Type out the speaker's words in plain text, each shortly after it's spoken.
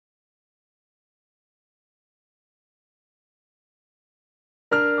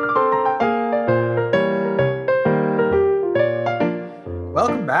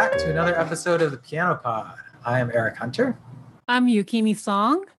back to another episode of the Piano Pod. I am Eric Hunter. I'm Yukimi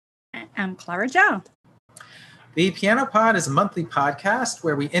Song. I'm Clara Zhao. The Piano Pod is a monthly podcast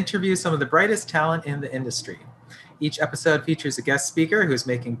where we interview some of the brightest talent in the industry. Each episode features a guest speaker who is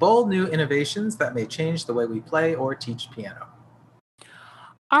making bold new innovations that may change the way we play or teach piano.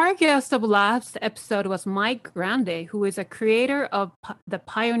 Our guest of last episode was Mike Grande, who is a creator of the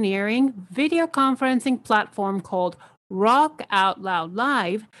pioneering video conferencing platform called Rock Out Loud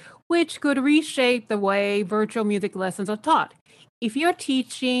Live, which could reshape the way virtual music lessons are taught. If you're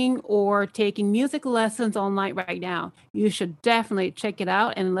teaching or taking music lessons online right now, you should definitely check it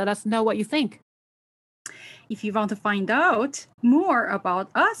out and let us know what you think. If you want to find out more about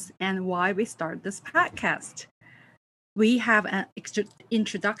us and why we started this podcast, we have an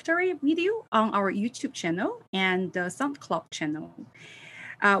introductory video on our YouTube channel and the SoundCloud channel,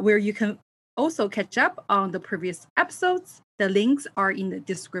 where you can also catch up on the previous episodes. The links are in the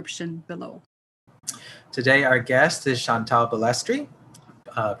description below. Today, our guest is Chantal Balestri,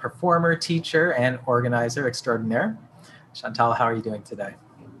 a performer, teacher, and organizer extraordinaire. Chantal, how are you doing today?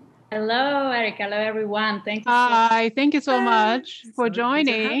 Hello, Eric. Hello, everyone. Thank you. Hi, thank you so much for joining.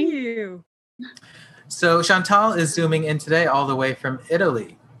 Good to have you. So Chantal is zooming in today all the way from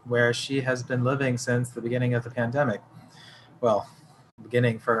Italy, where she has been living since the beginning of the pandemic. Well,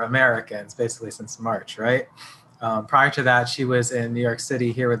 beginning for Americans, basically since March, right? Prior to that, she was in New York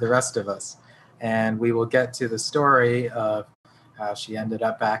City here with the rest of us. And we will get to the story of how she ended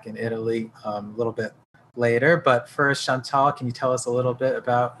up back in Italy a little bit later. But first, Chantal, can you tell us a little bit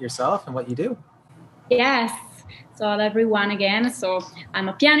about yourself and what you do? Yes. So hello, everyone again. So I'm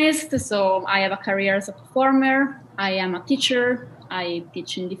a pianist. So I have a career as a performer. I am a teacher. I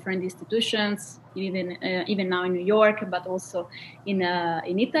teach in different institutions, even now in New York, but also in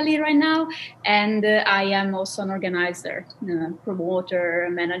Italy right now. And I am also an organizer, promoter,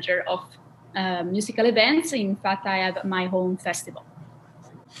 manager of musical events. In fact, I have my own festival.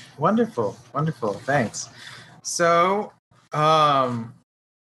 Wonderful. Thanks. So now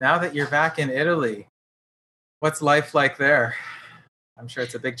that you're back in Italy, what's life like there? I'm sure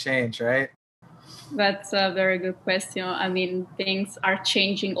it's a big change, right? That's a very good question. I mean, things are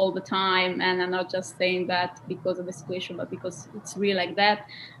changing all the time, and I'm not just saying that because of the situation, but because it's really like that.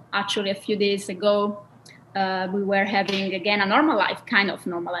 Actually, a few days ago, we were having, again, a normal life, kind of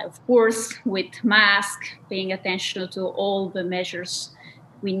normal life, of course, with mask, paying attention to all the measures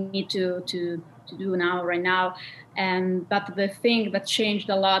we need to do right now. But the thing that changed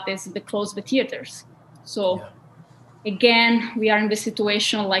a lot is the close the theaters. So again, we are in the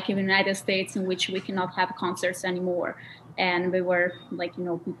situation like in the United States in which we cannot have concerts anymore. And we were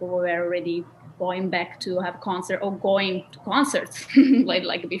people were already going back to have concert or going to concerts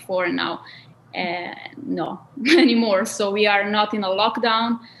like before, and now no anymore. So we are not in a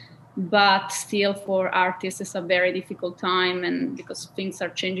lockdown, but still for artists it's a very difficult time, and because things are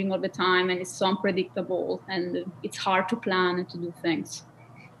changing all the time and it's so unpredictable and it's hard to plan and to do things.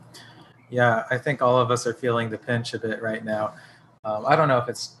 Yeah, I think all of us are feeling the pinch a bit right now. I don't know if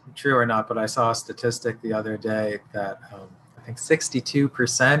it's true or not, but I saw a statistic the other day that I think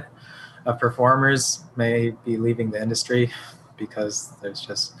 62% of performers may be leaving the industry because there's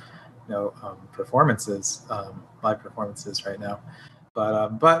just no performances, live performances right now.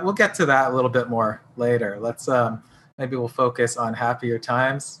 But we'll get to that a little bit more later. Let's maybe we'll focus on happier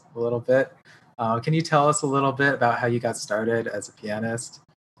times a little bit. Can you tell us a little bit about how you got started as a pianist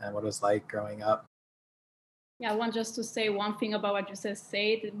and what it was like growing up? Yeah, I want just to say one thing about what you just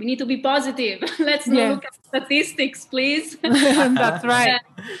said. We need to be positive. Let's not look at statistics, please. That's right.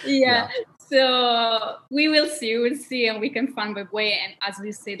 Yeah. So we will see, and we can find a way. And as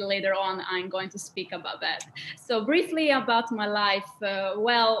we said later on, I'm going to speak about that. So briefly about my life.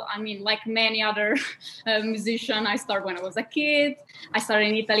 Like many other musicians, I started when I was a kid. I started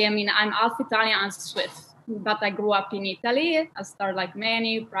in Italy. I'm half Italian and Swiss. But I grew up in Italy. I started like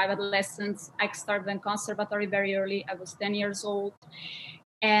many private lessons. I started in conservatory very early. I was 10 years old.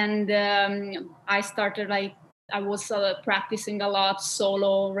 And I started I was practicing a lot,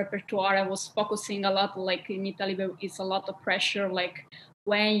 solo repertoire. I was focusing a lot, like in Italy, it's a lot of pressure. Like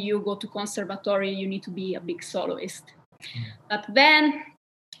when you go to conservatory, you need to be a big soloist. But then,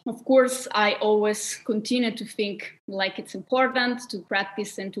 of course, I always continue to think like it's important to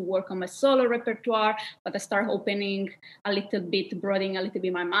practice and to work on my solo repertoire. But I start opening a little bit, broadening a little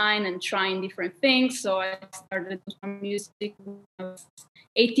bit my mind and trying different things. So I started music when I was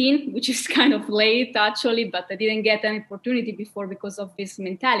 18, which is kind of late actually, but I didn't get an opportunity before because of this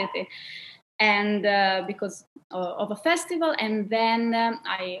mentality. and because of a festival. And then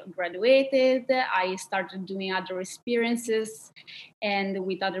I graduated. I started doing other experiences and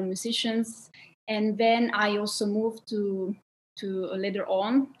with other musicians. And then I also moved to later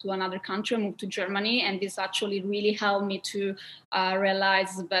on to another country. I moved to Germany, and this actually really helped me to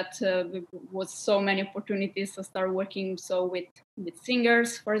realize that there was so many opportunities to start working with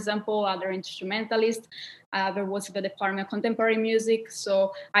singers, for example, other instrumentalists. There was the Department of Contemporary Music,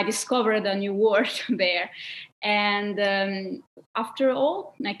 so I discovered a new world there. And after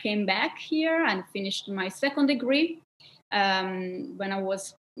all, I came back here and finished my second degree when I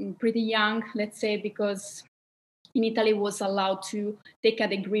was pretty young, let's say, because in Italy was allowed to take a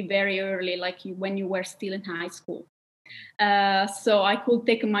degree very early, like when you were still in high school. So I could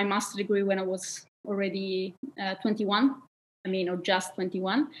take my master's degree when I was already 21, or just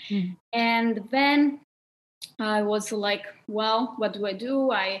 21. Mm. And then I was like, well, what do I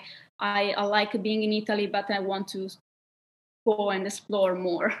do? I like being in Italy, but I want to go and explore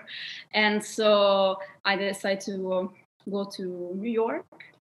more. And so I decided to go to New York.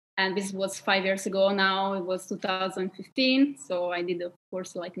 And this was 5 years ago now. It was 2015. So I did, of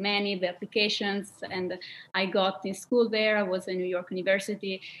course, like many the applications, and I got in school there. I was in New York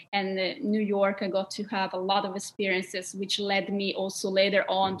University, and New York, I got to have a lot of experiences, which led me also later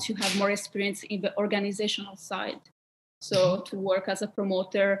on to have more experience in the organizational side. So to work as a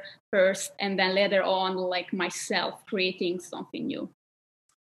promoter first, and then later on, like myself, creating something new.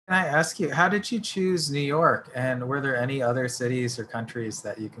 Can I ask you, how did you choose New York? And were there any other cities or countries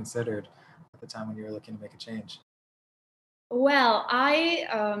that you considered at the time when you were looking to make a change? Well, I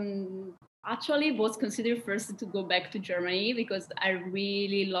actually was considered first to go back to Germany because I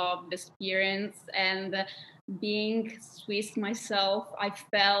really loved the experience. And being Swiss myself, I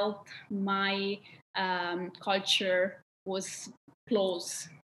felt my culture was close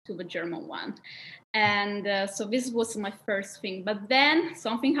to the German one. And so this was my first thing. But then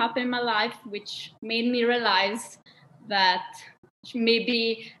something happened in my life which made me realize that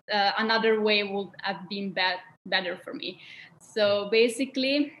maybe another way would have been better for me. So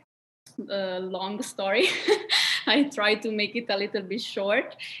basically, long story, I try to make it a little bit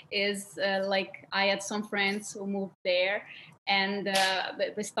short, is like I had some friends who moved there, and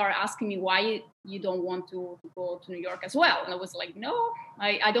they start asking me why you don't want to go to New York as well. And I was like, no,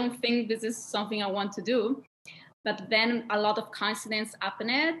 I don't think this is something I want to do. But then a lot of coincidence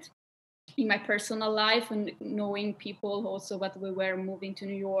happened in my personal life, and knowing people also that we were moving to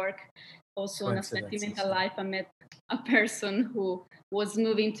New York. Also in a sentimental life, I met a person who was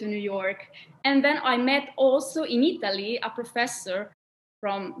moving to New York. And then I met also in Italy a professor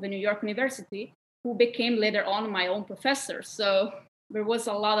from the New York University who became later on my own professor. So there was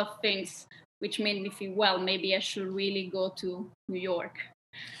a lot of things which made me feel, well, maybe I should really go to New York.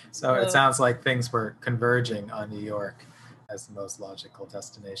 So it sounds like things were converging on New York as the most logical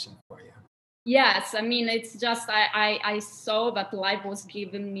destination for you. Yes, I mean, it's just I saw that life was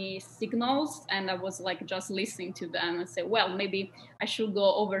giving me signals, and I was like just listening to them and say, well, maybe I should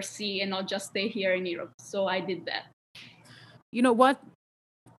go overseas and not just stay here in Europe. So I did that. You know what?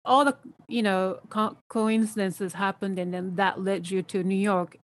 All the coincidences happened, and then that led you to New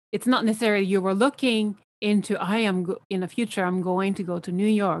York. It's not necessarily you were looking into in the future I'm going to go to New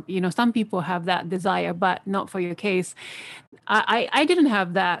York. Some people have that desire, but not for your case. I didn't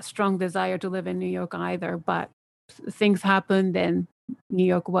have that strong desire to live in New York either, but things happened and New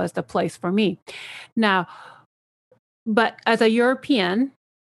York was the place for me. Now, but as a European,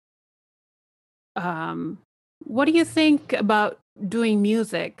 what do you think about doing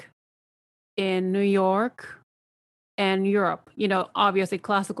music in New York and Europe? Obviously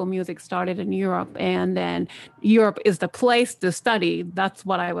classical music started in Europe, and then Europe is the place to study. That's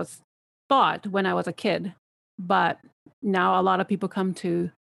what I was taught when I was a kid. But now a lot of people come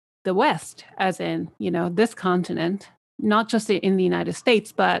to the West, as in, this continent, not just in the United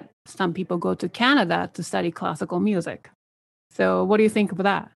States, but some people go to Canada to study classical music. So what do you think of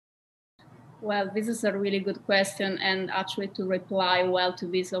that? Well, this is a really good question. And actually, to reply well to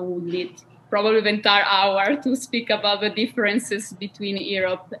this, I would need probably the entire hour to speak about the differences between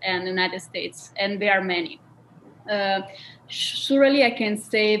Europe and the United States. And there are many. Surely I can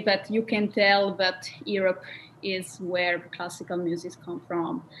say that you can tell that Europe is where classical music comes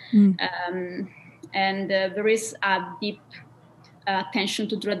from. And there is a deep attention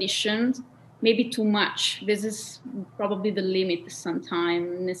to tradition, maybe too much. This is probably the limit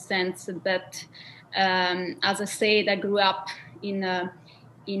sometimes, in the sense that, as I said, I grew up in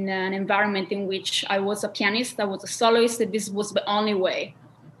an environment in which I was a pianist, I was a soloist, and this was the only way.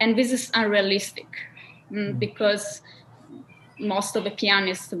 And this is unrealistic because most of the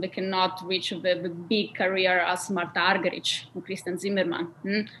pianists, they cannot reach the big career as Marta Argerich and Christian Zimmermann.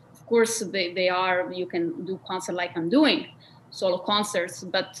 Of course, they are, you can do concerts like I'm doing, solo concerts,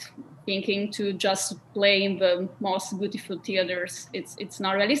 but thinking to just play in the most beautiful theaters, it's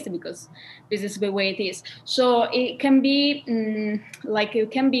not realistic because this is the way it is. So it can be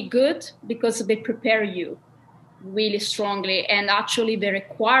it can be good because they prepare you really strongly, and actually the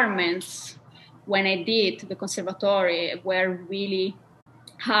requirements when I did the conservatory were really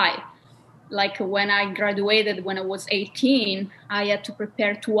high. Like when I graduated, when I was 18, I had to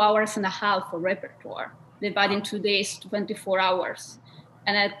prepare 2.5 hours for repertoire, divided in 2 days, 24 hours.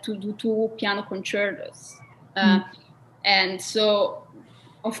 And I had to do 2 piano concertos. And so,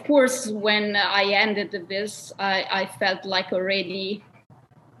 of course, when I ended this, I felt like already,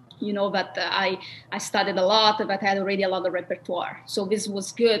 that I studied a lot, but I had already a lot of repertoire. So this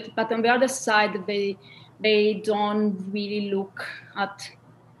was good. But on the other side, they don't really look at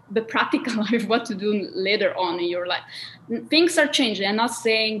the practical life, what to do later on in your life. Things are changing. I'm not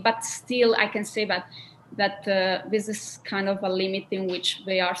saying, but still I can say that this is kind of a limit in which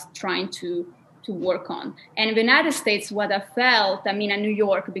they are trying to work on. And in the United States, what I felt, in New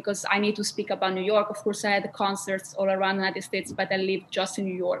York, because I need to speak about New York. Of course, I had concerts all around the United States, but I lived just in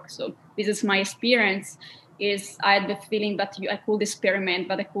New York. So this is my experience. Is I had the feeling that I could experiment,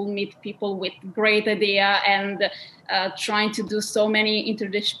 but I could meet people with great idea and trying to do so many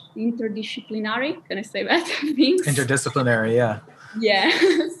interdisciplinary, can I say that, things? Interdisciplinary, yeah. Yeah,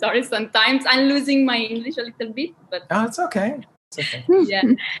 sorry, sometimes I'm losing my English a little bit, but... Oh, it's okay. It's okay. Yeah.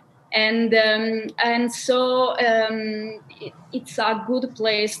 And so it's a good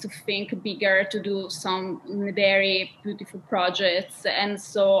place to think bigger, to do some very beautiful projects. And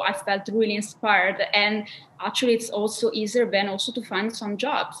so I felt really inspired. And actually, it's also easier then also to find some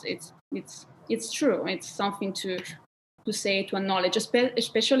jobs. It's true. It's something to say, to acknowledge,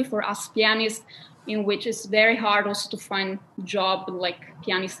 especially for us pianists, in which it's very hard also to find job like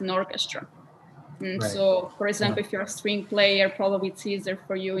pianist in orchestra. Right. So, for example, if you're a string player, probably it's easier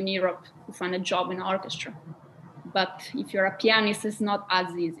for you in Europe to find a job in an orchestra. But if you're a pianist, it's not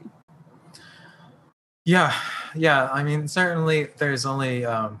as easy. Yeah. Certainly there's only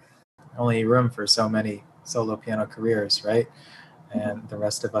room for so many solo piano careers, right? And the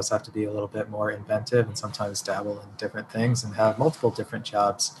rest of us have to be a little bit more inventive and sometimes dabble in different things and have multiple different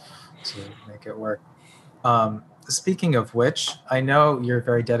jobs to make it work. Speaking of which, I know you're a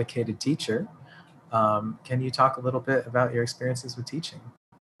very dedicated teacher. Can you talk a little bit about your experiences with teaching?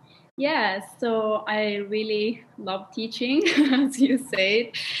 Yeah, so I really love teaching, as you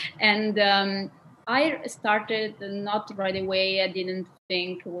said. And I started not right away. I didn't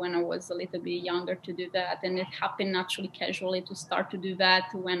think when I was a little bit younger to do that. And it happened naturally, casually to start to do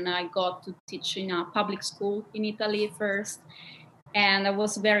that when I got to teach in a public school in Italy first. And I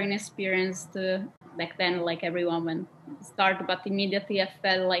was very inexperienced back then, like everyone when I started, but immediately I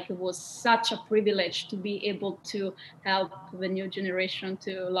felt like it was such a privilege to be able to help the new generation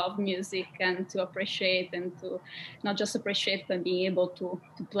to love music and to appreciate, and to not just appreciate, but being able to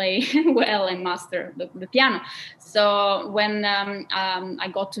play well and master the piano. So when I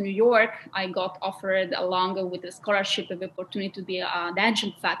got to New York, I got offered, along with a scholarship, the opportunity to be an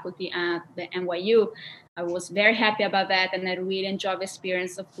adjunct faculty at the NYU. I was very happy about that, and I really enjoyed the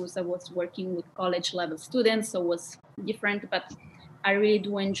experience. Of course, I was working with college level students, so it was different, but I really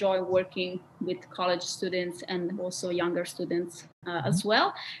do enjoy working with college students and also younger students as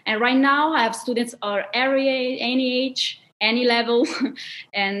well. And right now I have students of any age, any level,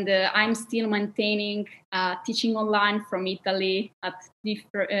 and I'm still maintaining teaching online from Italy at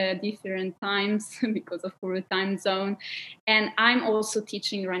different times because of the time zone. And I'm also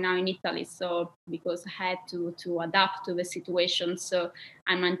teaching right now in Italy, so because I had to adapt to the situation, so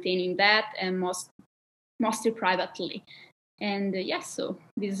I'm maintaining that, and mostly privately. And so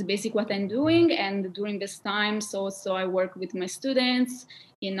this is basically what I'm doing. And during this time, so I work with my students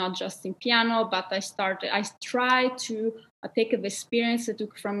in not just in piano, but I try to take the experience I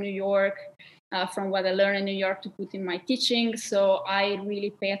took from New York, from what I learned in New York, to put in my teaching. So I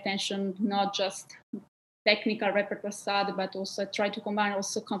really pay attention, not just technical repertoire side, but also I try to combine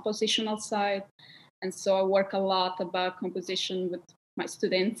also compositional side. And so I work a lot about composition with my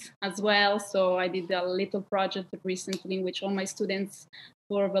students as well. So I did a little project recently in which all my students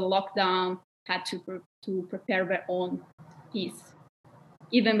for the lockdown had to prepare their own piece,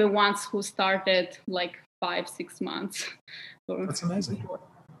 even the ones who started like 5-6 months. That's amazing.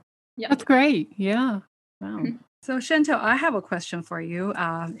 Yeah, that's great. Yeah. Wow. So Chantal, I have a question for you.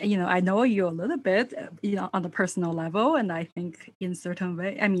 I know you a little bit, on the personal level, and I think in certain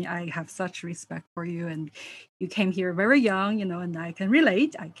way, I mean, I have such respect for you, and you came here very young, and I can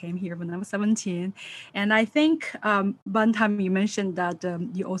relate. I came here when I was 17, and I think one time you mentioned that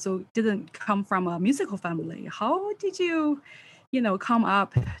you also didn't come from a musical family. How did you, come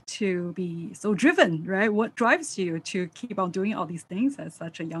up to be so driven, right? What drives you to keep on doing all these things at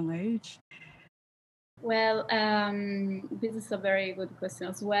such a young age? Well, this is a very good question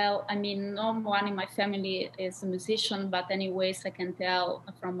as well. I mean, no one in my family is a musician, but anyways, I can tell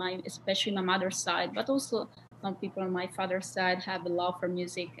from especially my mother's side, but also some people on my father's side have a love for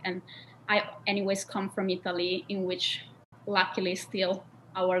music. And I anyways come from Italy, in which luckily still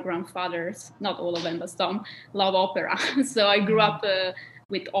our grandfathers, not all of them, but some love opera. So I grew up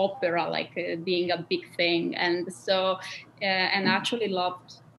with opera, like being a big thing. And so, and actually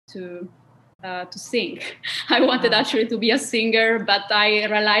loved to sing. I wanted actually to be a singer, but I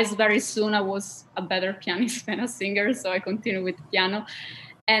realized very soon I was a better pianist than a singer, so I continued with piano.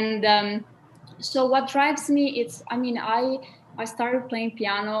 And so what drives me, I started playing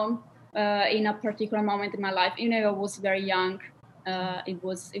piano in a particular moment in my life. I was very young. It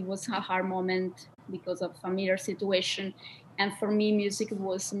was a hard moment because of familiar situation, and for me, music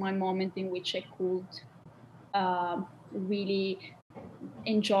was my moment in which I could really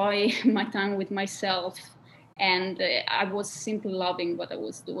enjoy my time with myself, and I was simply loving what I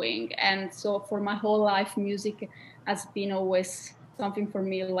was doing. And so for my whole life, music has been always something for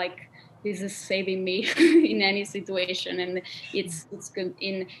me, like this is saving me in any situation, and it's good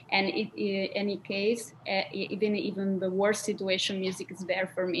in any case, even the worst situation, music is there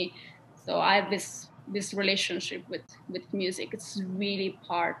for me. So I have this relationship with music. It's really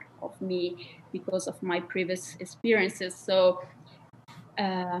part of me because of my previous experiences. So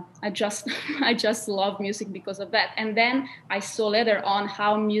I just love music because of that. And then I saw later on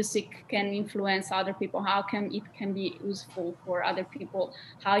how music can influence other people, how it can be useful for other people,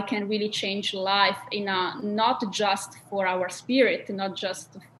 how it can really change life not just for our spirit, not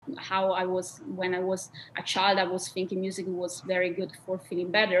just how I was when I was a child. I was thinking music was very good for feeling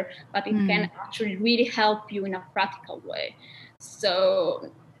better, but it can actually really help you in a practical way.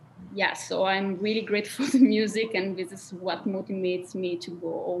 So yeah, so I'm really grateful to music, and this is what motivates me to go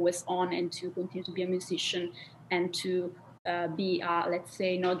always on and to continue to be a musician and to be, let's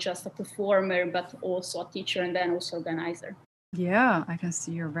say, not just a performer, but also a teacher and then also organizer. Yeah, I can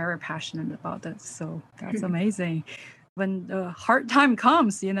see you're very passionate about this. So that's amazing. When the hard time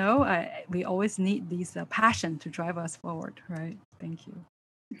comes, we always need this passion to drive us forward, right? Thank you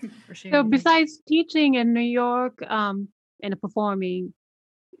for sharing. So besides teaching in New York and performing,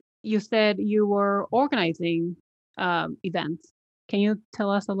 you said you were organizing events. Can you tell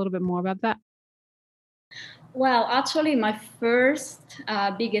us a little bit more about that? Well, actually, my first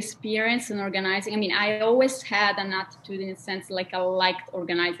big experience in organizing, I always had an attitude in a sense like I liked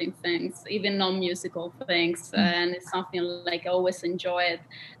organizing things, even non-musical things. And it's something like I always enjoyed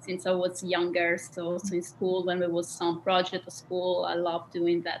since I was younger. So also in school, when there was some project at school, I loved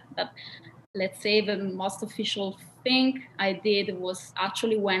doing that. But let's say the most official thing I did was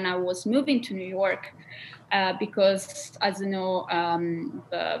actually when I was moving to New York. Because, as you know,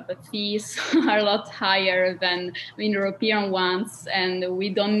 the fees are a lot higher than European ones, and we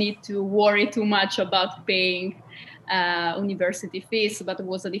don't need to worry too much about paying university fees. But it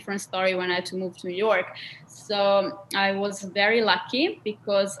was a different story when I had to move to New York. So I was very lucky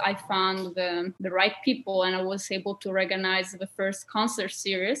because I found the right people, and I was able to organize the first concert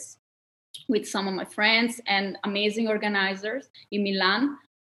series with some of my friends and amazing organizers in Milan,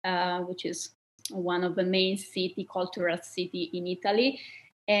 which is one of the main cultural city in Italy.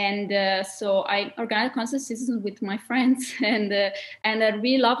 And so I organized concert seasons with my friends, and I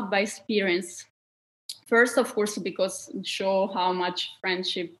really loved my experience. First, of course, because it show how much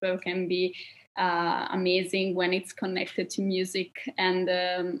friendship can be amazing when it's connected to music. And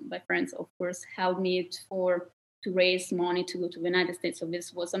my friends, of course, helped me to raise money to go to the United States. So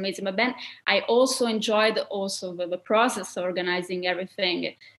this was amazing. But then I also enjoyed the process of organizing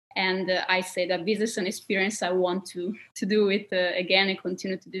everything. And I say that this is an experience I want to do it again and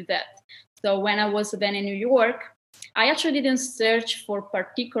continue to do that. So when I was then in New York, I actually didn't search for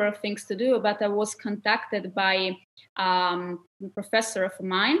particular things to do, but I was contacted by a professor of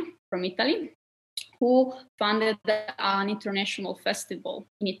mine from Italy who funded an international festival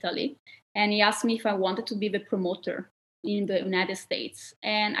in Italy. And he asked me if I wanted to be the promoter in the United States.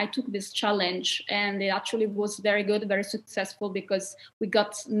 And I took this challenge, and it actually was very good, very successful, because we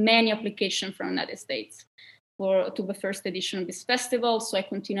got many applications from the United States to the first edition of this festival. So I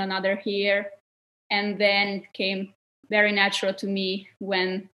continued another year. And then it came very natural to me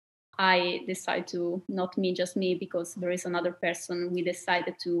when I decided to, not me, just me, because there is another person, we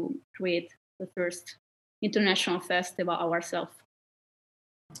decided to create the first international festival ourselves.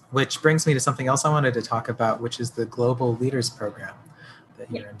 Which brings me to something else I wanted to talk about, which is the Global Leaders Program that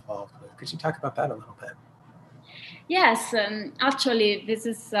you're involved with. Could you talk about that a little bit? Yes, actually, this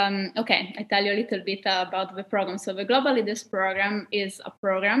is, okay, I tell you a little bit about the program. So the Global Leaders Program is a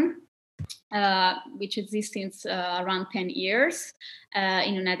program which exists since around 10 years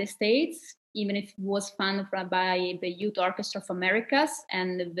in the United States, even if it was funded by the Youth Orchestra of Americas,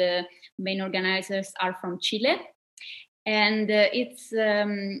 and the main organizers are from Chile. And it's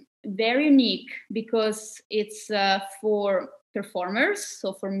very unique because it's for performers,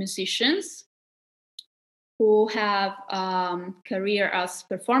 so for musicians who have career as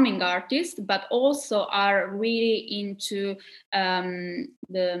performing artists, but also are really into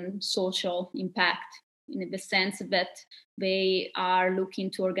the social impact, in the sense that they are looking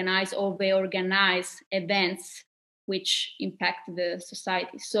to organize, or they organize events which impact the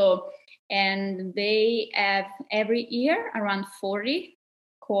society. So, and they have every year around 40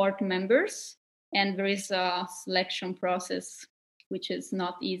 cohort members, and there is a selection process which is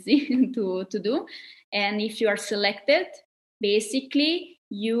not easy to do. And if you are selected, basically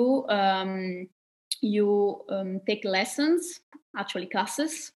you take lessons, actually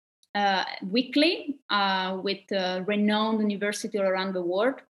classes, weekly with renowned university around the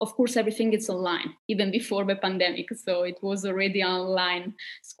world. Of course, everything is online, even before the pandemic. So it was already online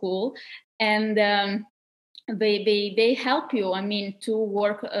school. And they help you, I mean, to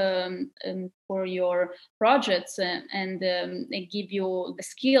work for your projects, and they give you the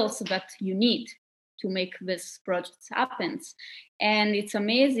skills that you need to make this project happen. And it's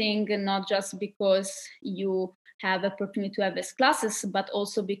amazing, not just because you have the opportunity to have these classes, but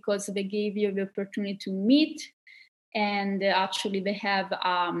also because they give you the opportunity to meet. And actually they have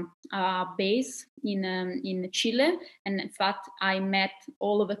a base in Chile. And in fact, I met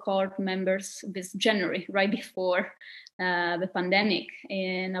all of the cohort members this January, right before the pandemic.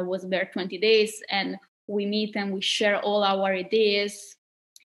 And I was there 20 days, and we meet and we share all our ideas.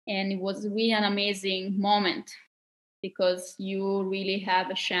 And it was really an amazing moment, because you really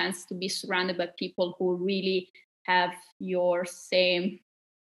have a chance to be surrounded by people who really have your same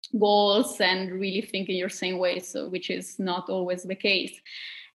goals and really think in your same way, so which is not always the case.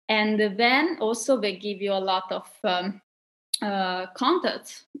 And then also they give you a lot of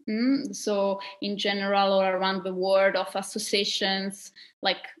contacts. So in general, or around the world, of associations,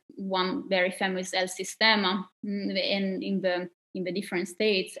 like one very famous El Sistema, and in the different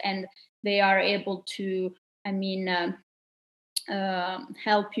states, and they are able to, I mean,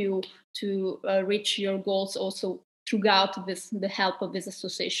 help you to reach your goals also throughout the help of these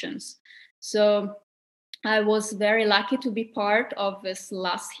associations. So I was very lucky to be part of this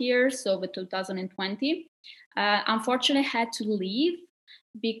last year, so the 2020. Unfortunately, I had to leave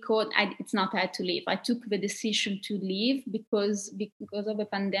because it's not I had to leave. I took the decision to leave because of the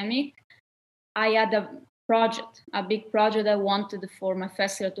pandemic. I had a big project I wanted for my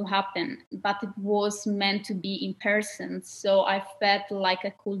festival to happen, but it was meant to be in person. So I felt like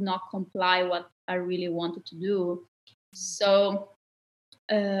I could not comply what I really wanted to do. So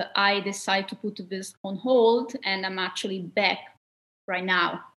I decided to put this on hold, and I'm actually back right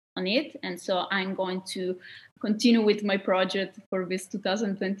now on it. And so I'm going to continue with my project for this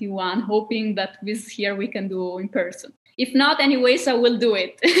 2021, hoping that this year we can do in person. If not, anyways, I will do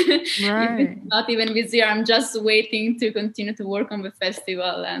it. Right. If it's not even this year, I'm just waiting to continue to work on the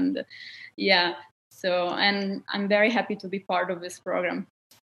festival. And yeah, so, and I'm very happy to be part of this program.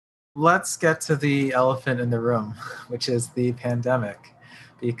 Let's get to the elephant in the room, which is the pandemic,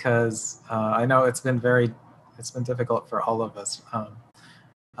 because I know it's been difficult for all of us.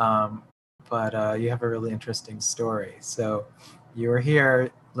 But you have a really interesting story. So you were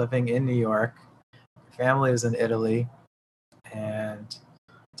here living in New York, your family is in Italy, and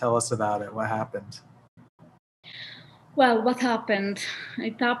tell us about it. What happened? Well, what happened?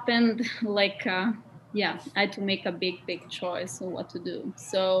 It happened like, I had to make a big choice on what to do.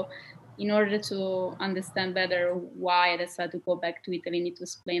 So in order to understand better why I decided to go back to Italy, I need to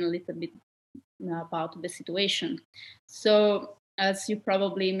explain a little bit about the situation. So as you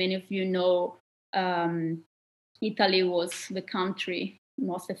probably, many of you know, Italy was the country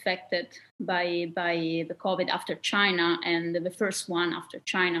most affected by the COVID after China, and the first one after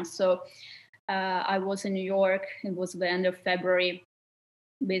China. So I was in New York. It was the end of February,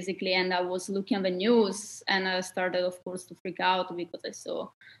 basically, and I was looking at the news, and I started, of course, to freak out because I saw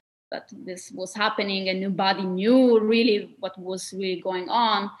that this was happening, and nobody knew really what was really going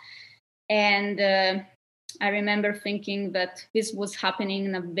on. And I remember thinking that this was happening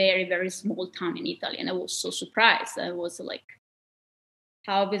in a very, very small town in Italy. And I was so surprised. I was like,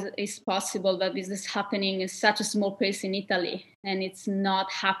 how is it possible that this is happening in such a small place in Italy, and it's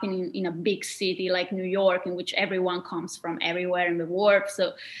not happening in a big city like New York, in which everyone comes from everywhere in the world.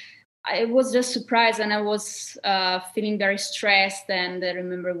 So I was just surprised, and I was feeling very stressed. And I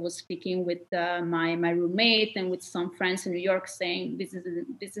remember I was speaking with my roommate and with some friends in New York, saying this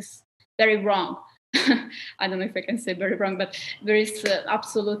is very wrong. I don't know if I can say very wrong, but there is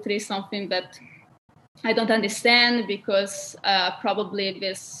absolutely something that I don't understand, because probably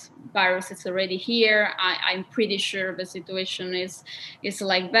this virus is already here. I'm pretty sure the situation is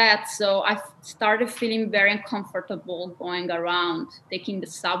like that. So I started feeling very uncomfortable going around, taking the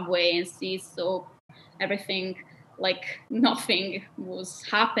subway and see so everything like nothing was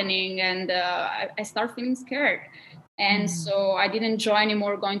happening, and I started feeling scared. And so I didn't enjoy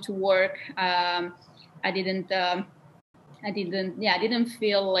anymore going to work. I didn't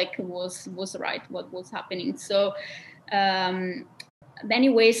feel like it was right what was happening. So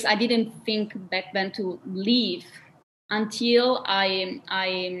anyways, I didn't think back then to leave until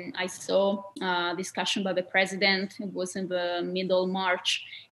I saw a discussion by the president. It was in the middle of March,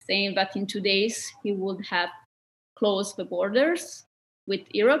 saying that in 2 days he would have closed the borders with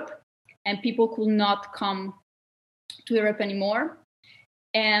Europe, and people could not come to Europe anymore.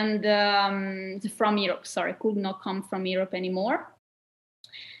 And from Europe, could not come from Europe anymore.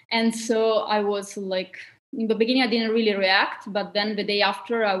 And so I was like, in the beginning, I didn't really react, but then the day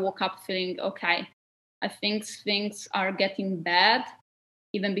after, I woke up feeling, okay, I think things are getting bad,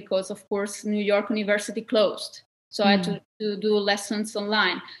 even because, of course, New York University closed. So I had to do lessons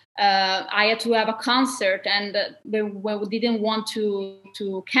online. I had to have a concert, and they didn't want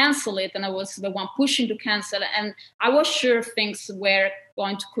to cancel it, and I was the one pushing to cancel it. And I was sure things were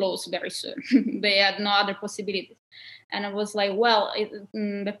going to close very soon. They had no other possibilities. And I was like, well,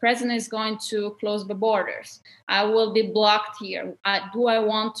 the president is going to close the borders. I will be blocked here. Do I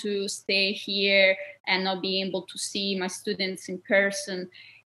want to stay here and not be able to see my students in person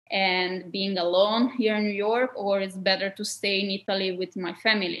and being alone here in New York, or it's better to stay in Italy with my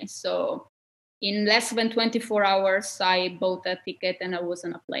family? So in less than 24 hours, I bought a ticket and I was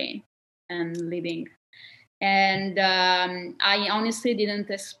on a plane and leaving. And I honestly didn't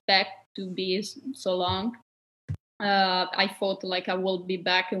expect to be so long. I thought like I will be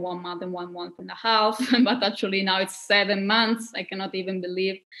back in 1 month and 1 month and a half, but actually now it's 7 months. I cannot even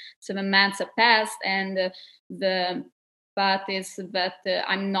believe 7 months have passed. And the fact is that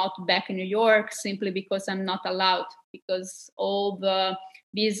I'm not back in New York simply because I'm not allowed, because all the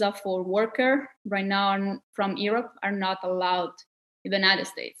visa for worker right now from Europe are not allowed in the United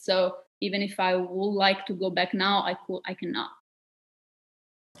States. So even if I would like to go back now, I cannot.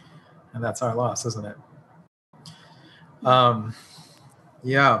 And that's our loss, isn't it?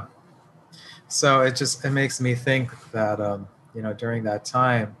 Yeah. So it makes me think that, during that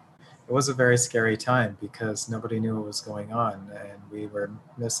time, it was a very scary time because nobody knew what was going on, and we were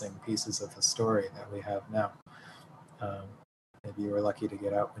missing pieces of the story that we have now. Maybe you were lucky to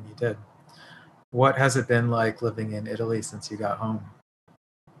get out when you did. What has it been like living in Italy since you got home?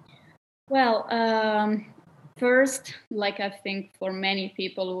 Well, first, like I think for many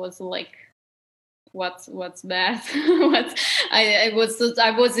people, it was like, what's that? I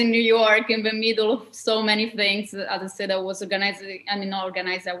was in New York in the middle of so many things. As I said, I was organizing. I mean, not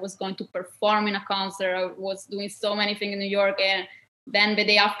organized. I was going to perform in a concert. I was doing so many things in New York, and then the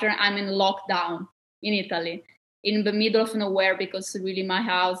day after, I'm in lockdown in Italy, in the middle of nowhere, because really my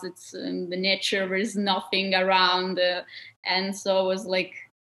house, it's in the nature. There is nothing around, and so I was like,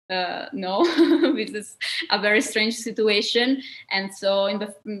 no, this is a very strange situation. And so in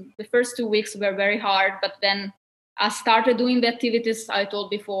the first 2 weeks were very hard, but then I started doing the activities I told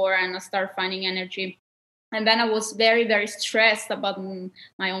before, and I started finding energy. And then I was very, very stressed about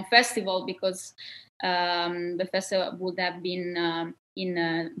my own festival, because the festival would have been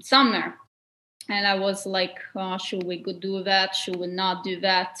in summer. And I was like, oh, should we do that? Should we not do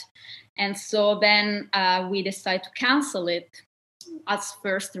that? And so then we decided to cancel it as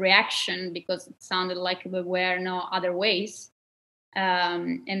first reaction, because it sounded like there were no other ways.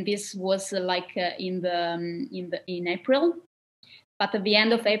 And this was like in April. But at the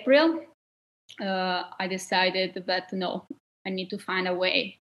end of April, I decided that no, I need to find a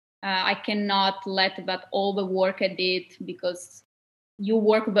way. I cannot let that all the work I did, because you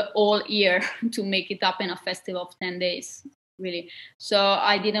work the whole year to make it up in a festival of 10 days, really. So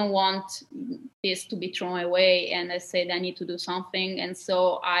I didn't want this to be thrown away, and I said I need to do something. And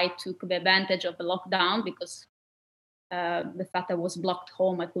so I took the advantage of the lockdown, because the fact I was blocked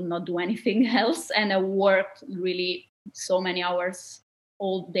home, I could not do anything else, and I worked really so many hours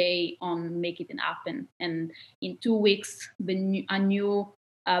all day on making it happen. And in 2 weeks, a new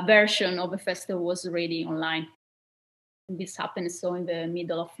version of the festival was already online. This happened so in the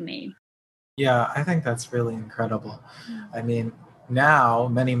middle of May. Yeah, I think that's really incredible. I mean, now,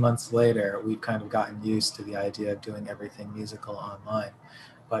 many months later, we've kind of gotten used to the idea of doing everything musical online.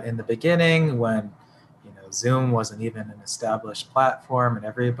 But in the beginning, when Zoom wasn't even an established platform and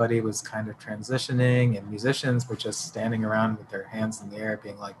everybody was kind of transitioning and musicians were just standing around with their hands in the air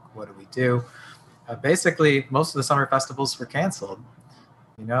being like, what do we do? Basically, most of the summer festivals were canceled,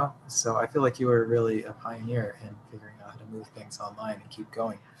 So I feel like you were really a pioneer in figuring out how to move things online and keep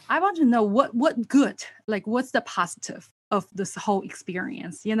going. I want to know what good, like what's the positive of this whole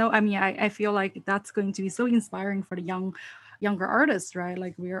experience? I mean, I feel like that's going to be so inspiring for the younger artists, right?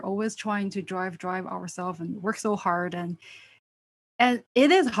 Like we are always trying to drive ourselves and work so hard, and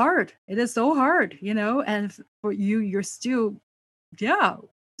it is hard. It is so hard, and for you're still,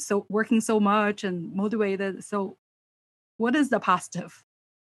 so working so much and motivated. So what is the positive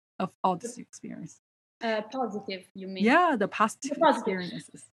of all this experience? Positive, you mean? Yeah, the positive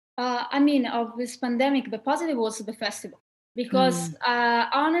experiences. I mean, of this pandemic, the positive was the festival. Because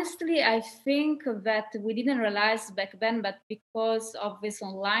honestly, I think that we didn't realize back then, but because of this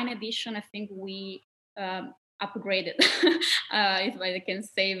online edition, I think we upgraded, if I can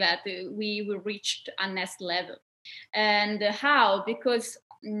say that. We reached a next level. And how? Because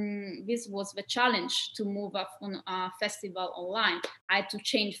this was the challenge to move up on a festival online. I had to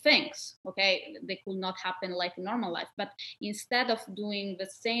change things. Okay, they could not happen like normal life. But instead of doing the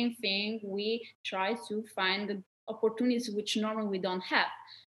same thing, we try to find opportunities which normally we don't have.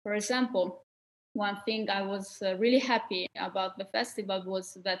 For example, one thing I was really happy about the festival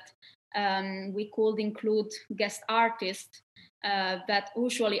was that we could include guest artists that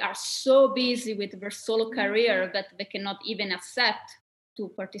usually are so busy with their solo career that they cannot even accept to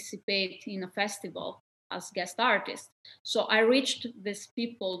participate in a festival as guest artists. So I reached these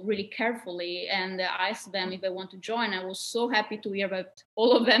people really carefully and asked them if they want to join. I was so happy to hear that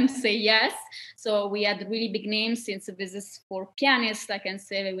all of them say yes. So we had really big names. Since this is for Pianist, I can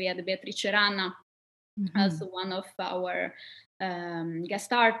say that we had Beatrice Ranna, also one of our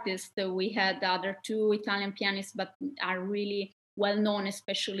guest artists. We had the other two Italian pianists, but are really well known,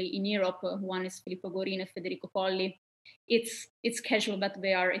 especially in Europe. One is Filippo Gorin and Federico Colli. It's casual, but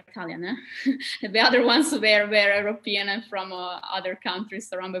they are Italian. The other ones were European and from other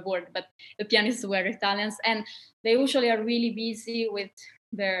countries around the world, but the pianists were Italians, and they usually are really busy with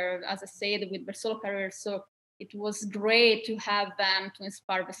their, as I said, with their solo career. So it was great to have them to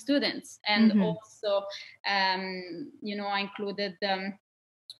inspire the students. And also, I included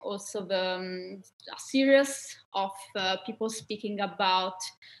also a series of people speaking about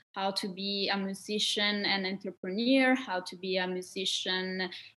how to be a musician and entrepreneur, how to be a musician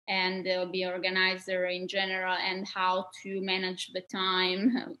and be an organizer in general, and how to manage the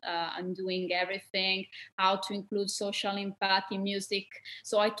time and doing everything, how to include social impact in music.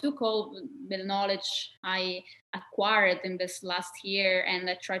 So I took all the knowledge I acquired in this last year and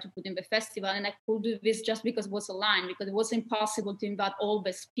I tried to put in the festival, and I could do this just because it was aligned, because it was impossible to invite all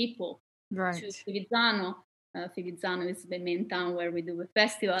these people to Fivizzano. Fivizzano is the main town where we do the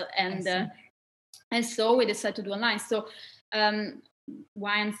festival, and so we decided to do online. So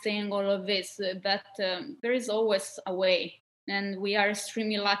why I'm saying all of this, that there is always a way, and we are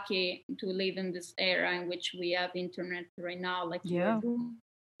extremely lucky to live in this era in which we have internet right now, like you're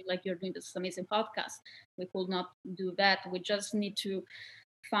doing this amazing podcast. We could not do that. We just need to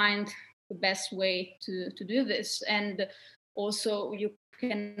find the best way to do this. And also you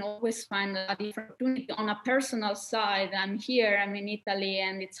can always find a different opportunity. On a personal side, I'm in Italy,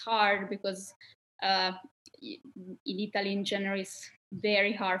 and it's hard because in Italy in general it's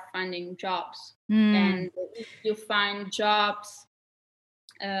very hard finding jobs. And if you find jobs,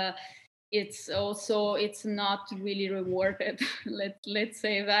 it's not really rewarded. Let's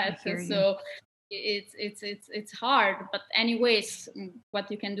say that. So it's hard, but anyways, what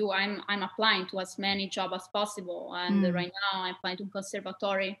you can do, I'm applying to as many jobs as possible, and right now I'm applying to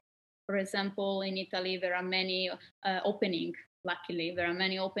conservatory, for example. In Italy there are many openings. Luckily there are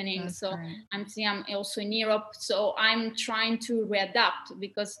many openings. That's so great. I'm also in Europe, so I'm trying to readapt,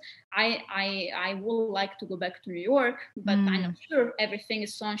 because I would like to go back to New York, but I'm not sure. Everything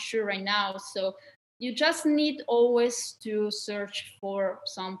is so unsure right now, so you just need always to search for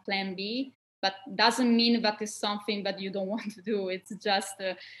some plan B. But doesn't mean that is something that you don't want to do. It's just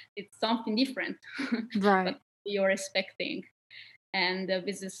it's something different, right? But you're expecting, and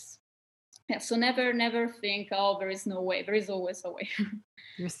this is Yeah, so never think, oh, there is no way. There is always a way.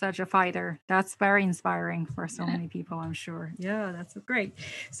 You're such a fighter. That's very inspiring for so many people, I'm sure. Yeah, that's great.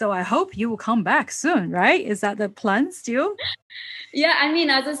 So I hope you will come back soon, right? Is that the plan still? Yeah, I mean,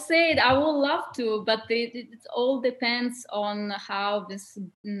 as I said, I would love to, but it all depends on how this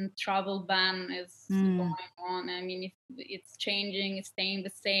travel ban is going on. I mean, if it's changing, it's staying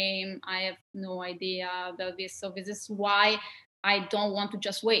the same, I have no idea about this. So this is why I don't want to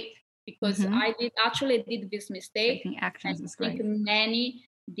just wait, because I did this mistake. Taking actions is I think great. many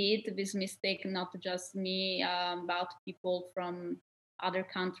did this mistake, not just me, about people from other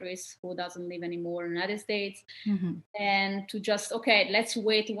countries who doesn't live anymore in the United States, and to just, okay, let's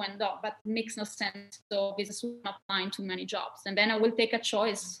wait when but it makes no sense. So this is not applying to many jobs, and then I will take a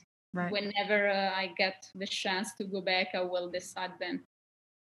choice. Whenever I get the chance to go back, I will decide then.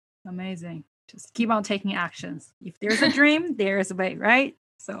 Amazing. Just keep on taking actions. If there's a dream, there is a way, right?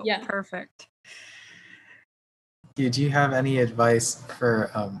 So yeah. Perfect. Do you have any advice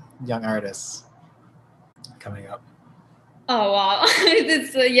for young artists coming up? Oh wow!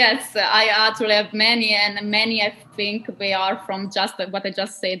 Yes, I actually have many, and many I think they are from just what I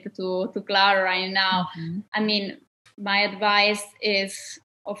just said to Clara right now. I mean, my advice is,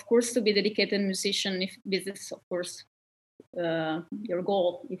 of course, to be a dedicated musician if this is, of course, your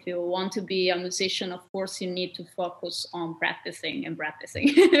goal. If you want to be a musician, of course, you need to focus on practicing, and practicing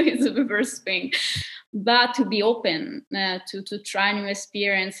is the first thing. But to be open to try new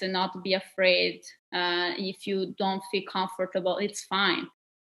experience and not be afraid. If you don't feel comfortable, it's fine.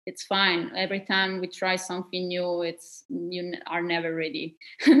 It's fine. Every time we try something new, you are never ready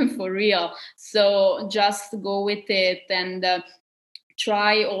for real. So just go with it, and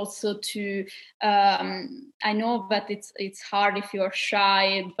try also to. I know that it's hard if you're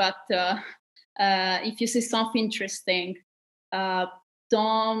shy, but if you see something interesting,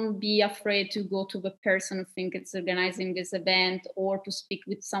 don't be afraid to go to the person who think it's organizing this event, or to speak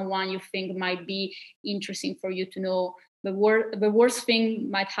with someone you think might be interesting for you to know. The worst thing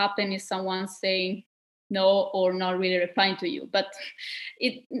might happen is someone saying no or not really replying to you, but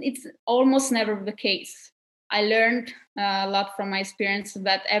it's almost never the case. I learned a lot from my experience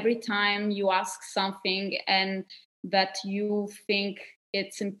that every time you ask something and that you think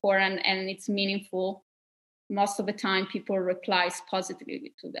it's important and it's meaningful, most of the time people replies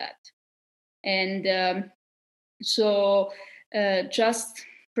positively to that. And so just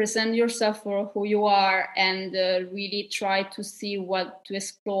present yourself for who you are, and really try to see what to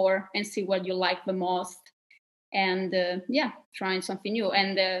explore and see what you like the most. And trying something new,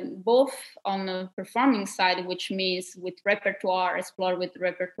 and both on the performing side, which means with repertoire, explore with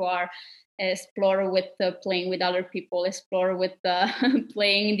repertoire, explore with playing with other people, explore with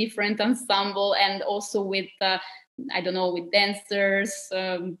playing in different ensemble, and also with with dancers,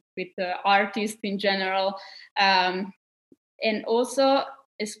 with artists in general, and also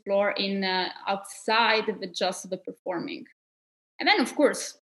explore in outside just the performing. And then, of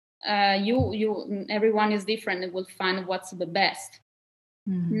course, everyone is different and will find what's the best.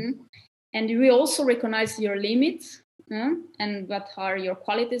 And you also recognize your limits and what are your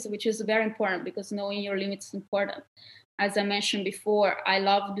qualities, which is very important, because knowing your limits is important. As I mentioned before, I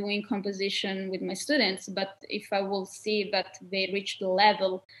love doing composition with my students, but if I will see that they reach the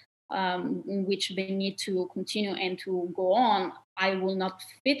level in which they need to continue and to go on, I will not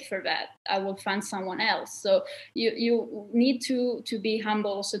fit for that. I will find someone else. So you need to be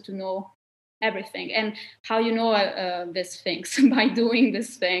humble also to know everything. And how you know these things? By doing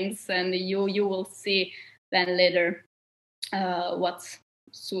these things, and you will see then later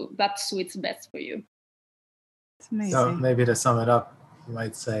that suits best for you. It's amazing. So maybe to sum it up, you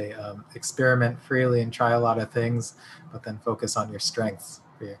might say experiment freely and try a lot of things, but then focus on your strengths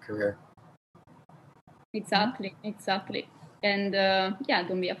for your career. Exactly. And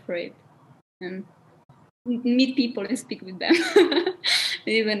don't be afraid, and meet people and speak with them.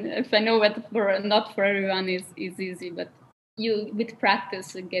 Even if I know that not for everyone is easy, but with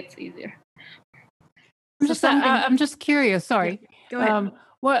practice it gets easier. I'm just curious. Sorry. Yeah, go ahead.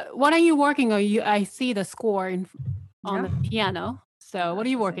 What are you working on? I see the score on the piano. So what are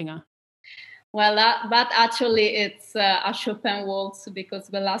you working on? Well, but actually it's a Chopin waltz, because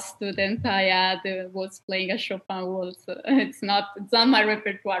the last student I had was playing a Chopin waltz. It's not my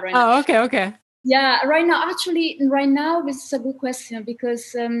repertoire right now. Oh, okay. Yeah, right now this is a good question,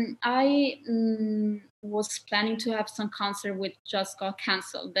 because I was planning to have some concert which just got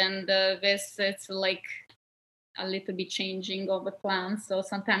cancelled, and it's like a little bit changing of the plan. So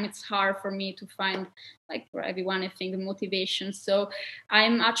sometimes it's hard for me to find, like for everyone, I think, the motivation. So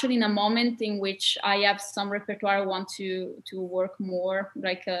I'm actually in a moment in which I have some repertoire I want to work more,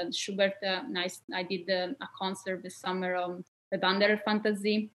 like Schubert. I did a concert this summer on the Wanderer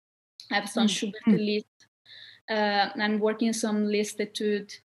Fantasy. I have some Schubert list. I'm working some Liszt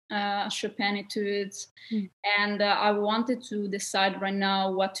etude, Chopin etudes, and I wanted to decide right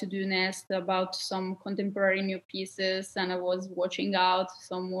now what to do next about some contemporary new pieces, and I was watching out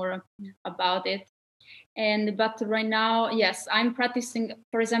some more about it. But right now, yes, I'm practicing.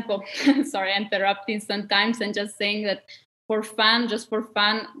 For example, sorry, interrupting sometimes and just saying that for fun, just for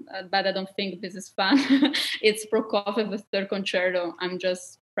fun, but I don't think this is fun. It's Prokofiev's Third Concerto. I'm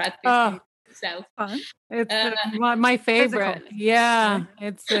just practicing. Fun. It's my favorite. Physical. Yeah,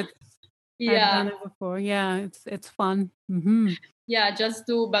 it's yeah. I've done it before. Yeah, it's fun. Mm-hmm. Yeah, just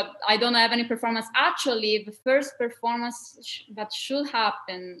do, but I don't have any performance. Actually, the first performance that should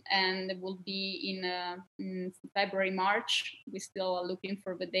happen, and it will be in February, March. We're still looking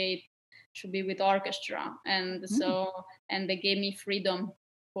for the date. Should be with orchestra, and and they gave me freedom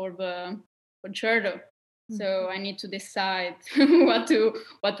for the concerto. So I need to decide what to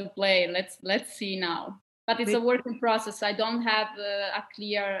play. Let's see now. But it's a working process. I don't have a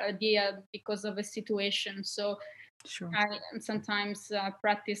clear idea because of the situation. So I sometimes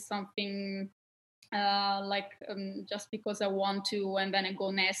practice something just because I want to, and then I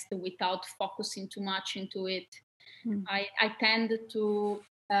go next without focusing too much into it. I tend to,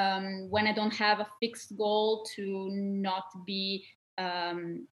 when I don't have a fixed goal, to not be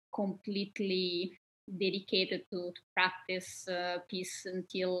completely dedicated to practice piece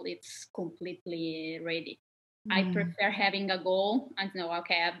until it's completely ready. I prefer having a goal. I know,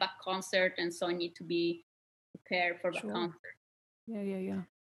 okay, I have that concert, and so I need to be prepared for the concert. Yeah.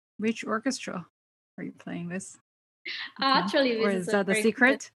 Which orchestra are you playing this? Actually, or is that the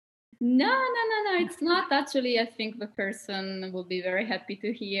secret? No, it's not. Actually, I think the person will be very happy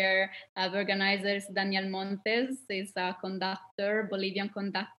to hear. The organizer is Daniel Montes. He's a conductor, Bolivian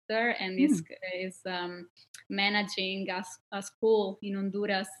conductor, and is managing a school in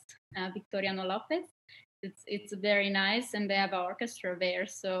Honduras, Victoriano Lopez. It's very nice, and they have an orchestra there.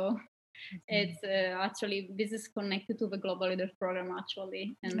 So it's actually, this is connected to the Global Leaders Program,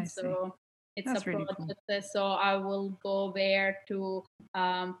 actually. And so it's That's a project. Really cool. So I will go there to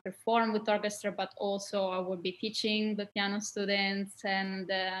perform with orchestra, but also I will be teaching the piano students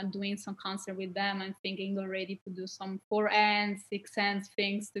and doing some concert with them. I'm thinking already to do some 4 6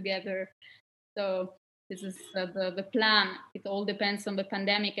 things together. So this is the plan. It all depends on the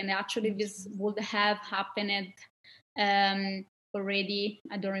pandemic, and actually this would have happened already.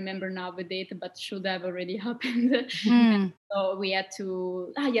 I don't remember now the date, but should have already happened. So we had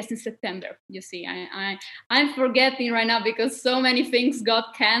to in September. You see, I'm forgetting right now because so many things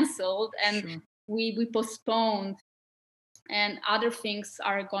got canceled, and we postponed, and other things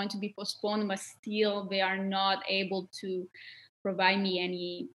are going to be postponed, but still they are not able to provide me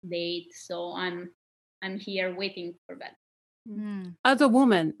any date. So I'm here waiting for that. As a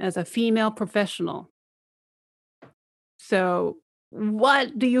woman, as a female professional, so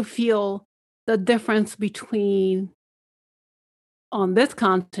what do you feel the difference between on this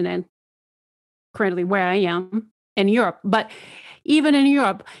continent, currently where I am, and Europe? But even in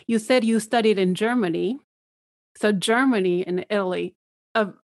Europe, you said you studied in Germany. So Germany and Italy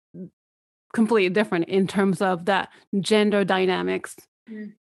are completely different in terms of that gender dynamics,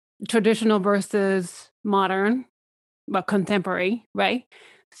 traditional versus modern, but contemporary, right?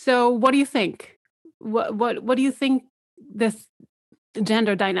 So what do you think? What do you think this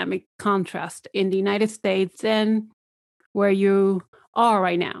gender dynamic contrast in the United States and where you are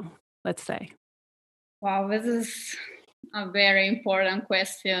right now, let's say? Wow, this is a very important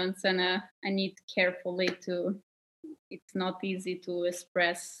question, and I need carefully to, it's not easy to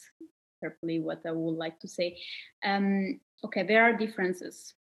express carefully what I would like to say. Okay, there are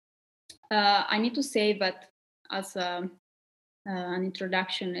differences. I need to say that as an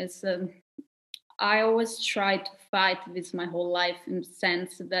introduction is I always try to fight this my whole life, in the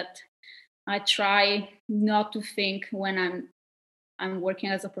sense that I try not to think when I'm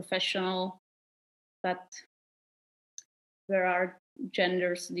working as a professional that there are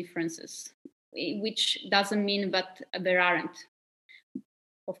genders differences, which doesn't mean that there aren't.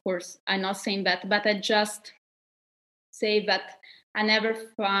 Of course, I'm not saying that, but I just say that I never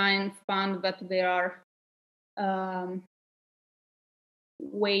found that there are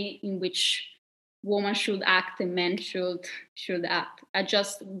way in which woman should act and men should act. I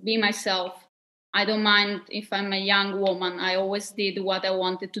just be myself. I don't mind if I'm a young woman. I always did what I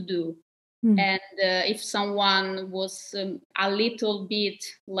wanted to do. And if someone was a little bit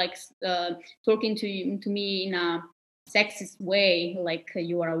like talking to me in a sexist way, like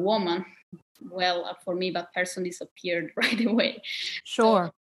you are a woman, well, for me, that person disappeared right away.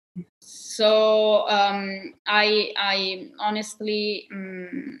 Sure. So I honestly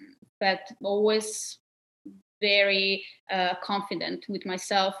felt always very confident with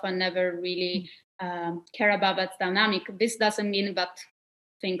myself. I never really care about that dynamic. This doesn't mean that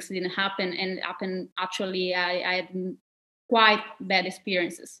things didn't happen, and happen. Actually, I had quite bad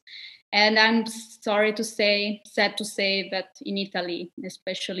experiences. And I'm sad to say that in Italy,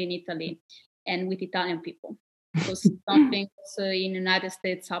 especially in Italy, and with Italian people, because something also in the United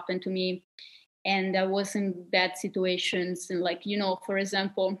States happened to me, and I was in bad situations. And like, for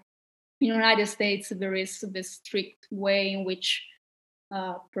example, in the United States, there is this strict way in which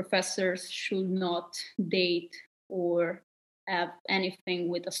professors should not date or have anything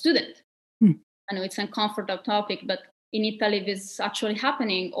with a student. I know it's an uncomfortable topic, but in Italy, this is actually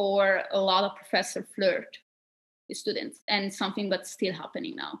happening, or a lot of professors flirt with students, and something that's still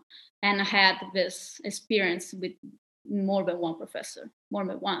happening now. And I had this experience with more than one professor, more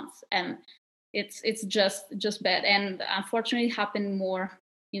than once, and it's just bad. And unfortunately, it happened more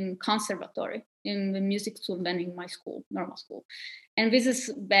in conservatory, in the music school, than in my school, normal school. And this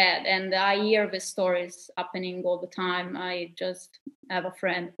is bad. And I hear the stories happening all the time. I just have a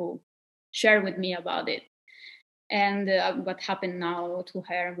friend who shared with me about it, and what happened now to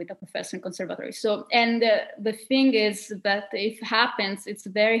her with a professor in conservatory. So, and the thing is that if it happens, it's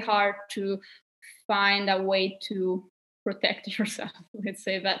very hard to find a way to protect yourself, let's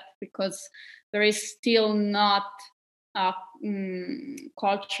say that, because there is still not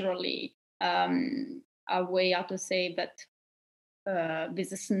culturally a way how to say that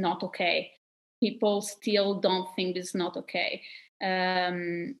this is not okay. People still don't think this is not okay.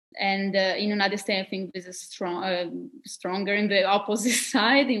 And in the United States, I think this is stronger in the opposite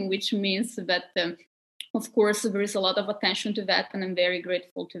side, in which means that, of course, there is a lot of attention to that, and I'm very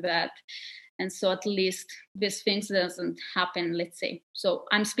grateful to that. And so at least these things doesn't happen, let's say. So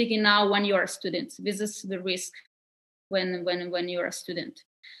I'm speaking now when you're a student. This is the risk when you're a student.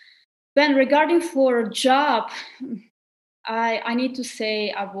 Then regarding for a job, I need to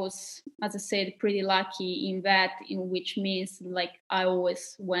say I was, as I said, pretty lucky in that, in which means like I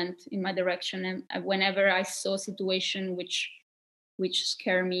always went in my direction, and whenever I saw a situation which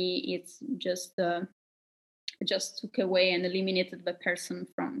scared me, it's just took away and eliminated the person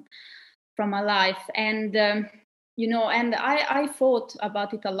from my life. And and I thought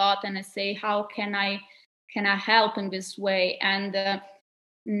about it a lot, and I say, how can I help in this way? And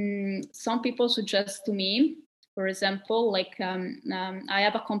some people suggest to me, for example, like I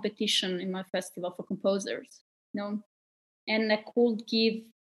have a competition in my festival for composers, and I could give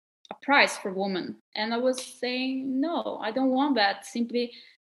a prize for women. And I was saying, no, I don't want that, simply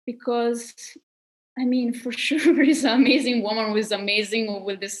because, I mean, for sure, there is an amazing woman who is amazing, who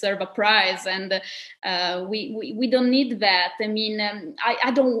will deserve a prize, and we don't need that. I mean,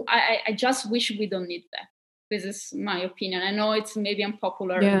 I just wish we don't need that. This is my opinion. I know it's maybe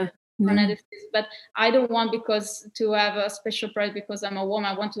unpopular. Yeah. But I don't want to have a special prize because I'm a woman.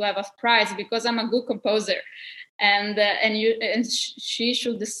 I want to have a prize because I'm a good composer, and she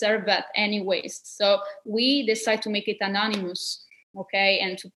should deserve that anyways. So we decide to make it anonymous, okay?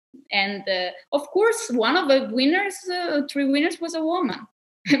 And of course, one of the winners, 3 winners, was a woman,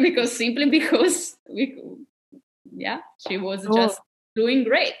 because she was just doing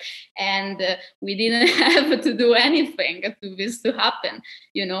great, and we didn't have to do anything to this to happen,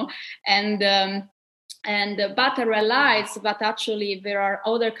 and but I realized that actually there are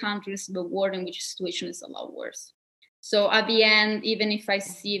other countries in the world in which the situation is a lot worse. So at the end, even if I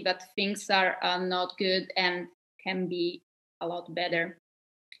see that things are not good and can be a lot better,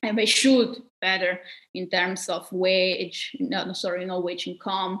 and they should better in terms of wage, no wage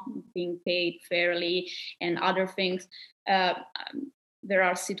income, being paid fairly, and other things. There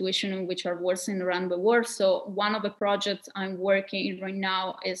are situations in which are worsening around the world. So one of the projects I'm working in right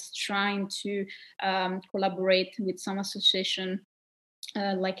now is trying to collaborate with some association,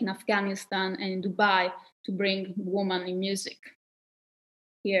 like in Afghanistan and in Dubai, to bring women in music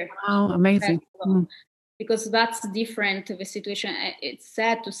here. Wow, amazing. Because that's different, the situation. It's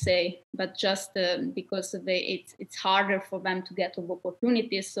sad to say, but just because it's harder for them to get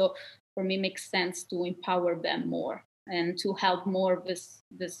opportunities. So for me, it makes sense to empower them more and to help more this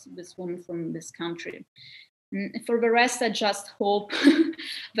woman from this country. For the rest, I just hope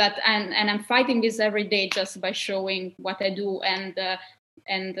that, and I'm fighting this every day just by showing what I do, and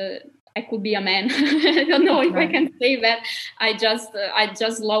I could be a man. I don't know if I can say that. I just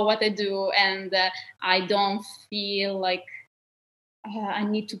love what I do, and I don't feel like I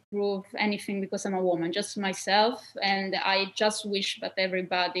need to prove anything because I'm a woman, just myself. And I just wish that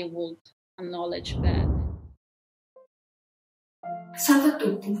everybody would acknowledge that. Salve a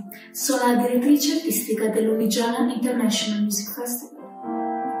tutti, sono la direttrice artistica dell'Unigiana International Music Festival.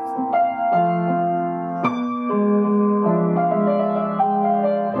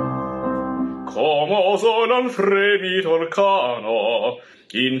 Come sono fremito il cano,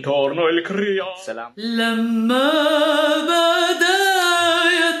 intorno il criato. لما بدا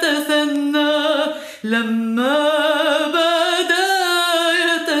يتثنى لما بدا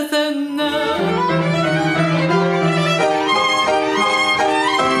يتثنى.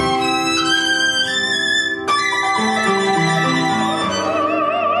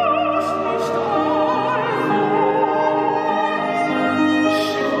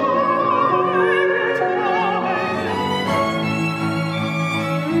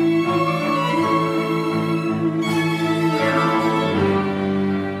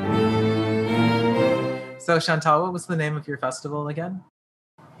 So Chantal, what was the name of your festival again?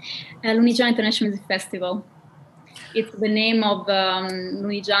 L'Unigiana International Music Festival. It's the name of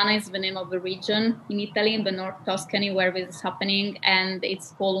Lunigiana is the name of the region in Italy, in the North Tuscany, where this is happening, and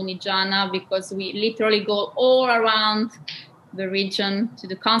it's called Lunigiana because we literally go all around the region to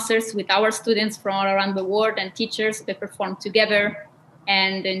do concerts with our students from all around the world and teachers. They perform together,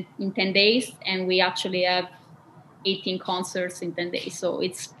 and in 10 days, and we actually have 18 concerts in 10 days. So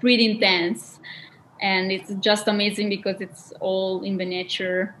it's pretty intense, and it's just amazing because it's all in the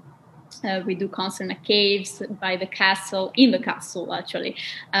nature. We do concerts in the caves, by the castle, in the castle actually,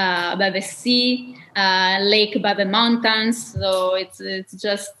 by the sea, lake by the mountains. So it's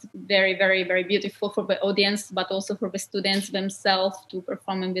just very, very, very beautiful for the audience, but also for the students themselves to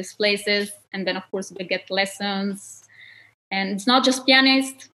perform in these places. And then of course they get lessons. And it's not just piano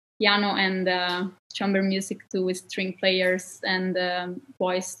and chamber music too, with string players and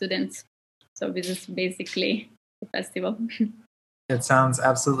voice students. So this is basically the festival. It sounds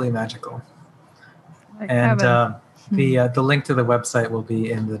absolutely magical. And the link to the website will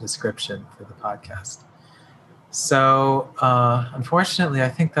be in the description for the podcast. So unfortunately, I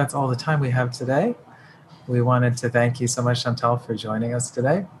think that's all the time we have today. We wanted to thank you so much, Chantal, for joining us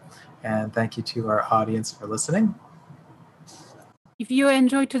today. And thank you to our audience for listening. If you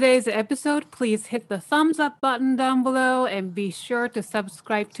enjoyed today's episode, please hit the thumbs up button down below and be sure to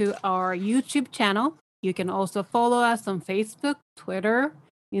subscribe to our YouTube channel. You can also follow us on Facebook, Twitter,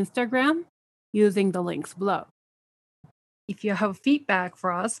 Instagram, using the links below. If you have feedback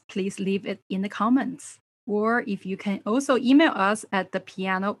for us, please leave it in the comments. Or if you can also email us at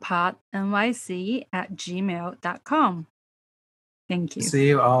thepianopodnyc@gmail.com. Thank you. See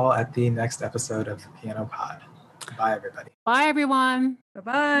you all at the next episode of the Piano Pod. Bye, everybody. Bye, everyone.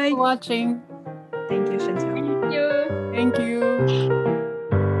 Bye-bye. Thanks for watching. Thank you, Chantal. Thank you. Thank you.